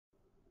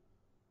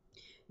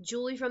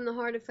Julie from the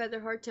Heart of Feather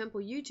Heart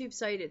Temple YouTube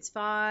site. It's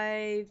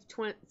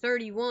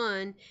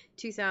 5/31,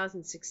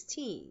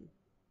 2016.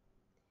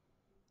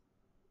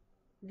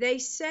 They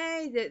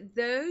say that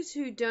those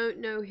who don't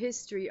know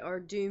history are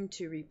doomed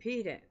to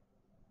repeat it.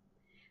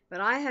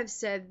 But I have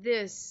said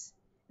this,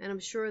 and I'm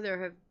sure there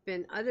have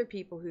been other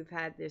people who've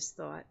had this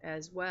thought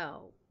as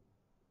well.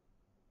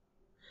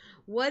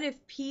 What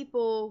if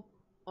people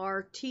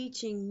are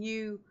teaching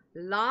you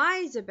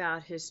lies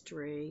about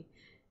history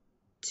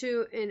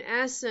to, in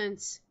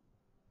essence,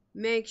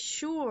 make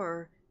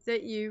sure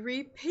that you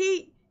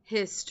repeat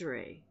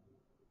history?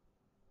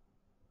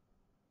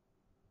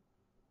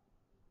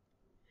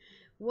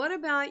 What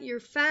about your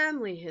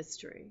family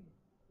history?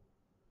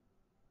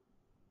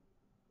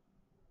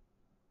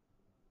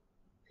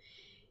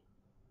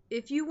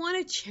 If you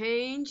want to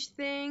change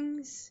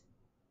things,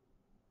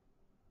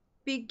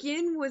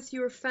 begin with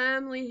your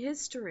family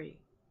history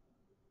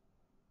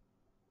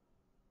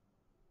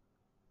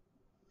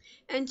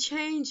and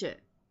change it.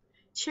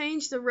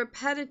 Change the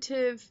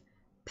repetitive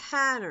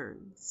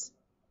patterns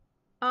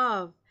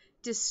of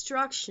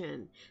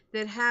destruction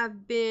that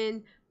have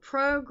been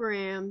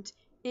programmed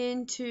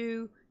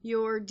into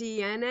your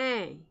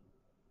DNA.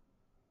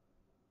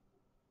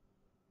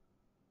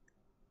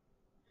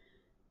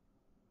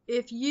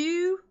 If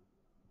you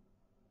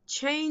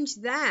change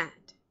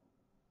that,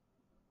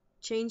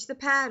 change the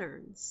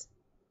patterns,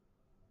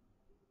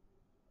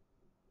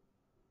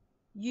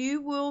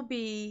 you will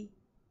be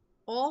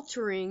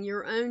altering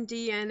your own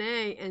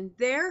DNA and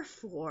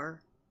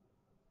therefore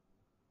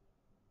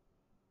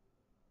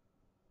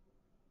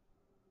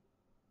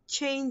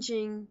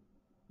changing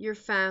your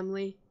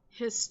family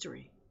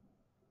history.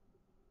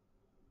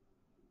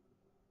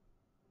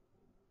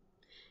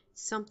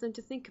 Something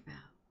to think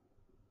about.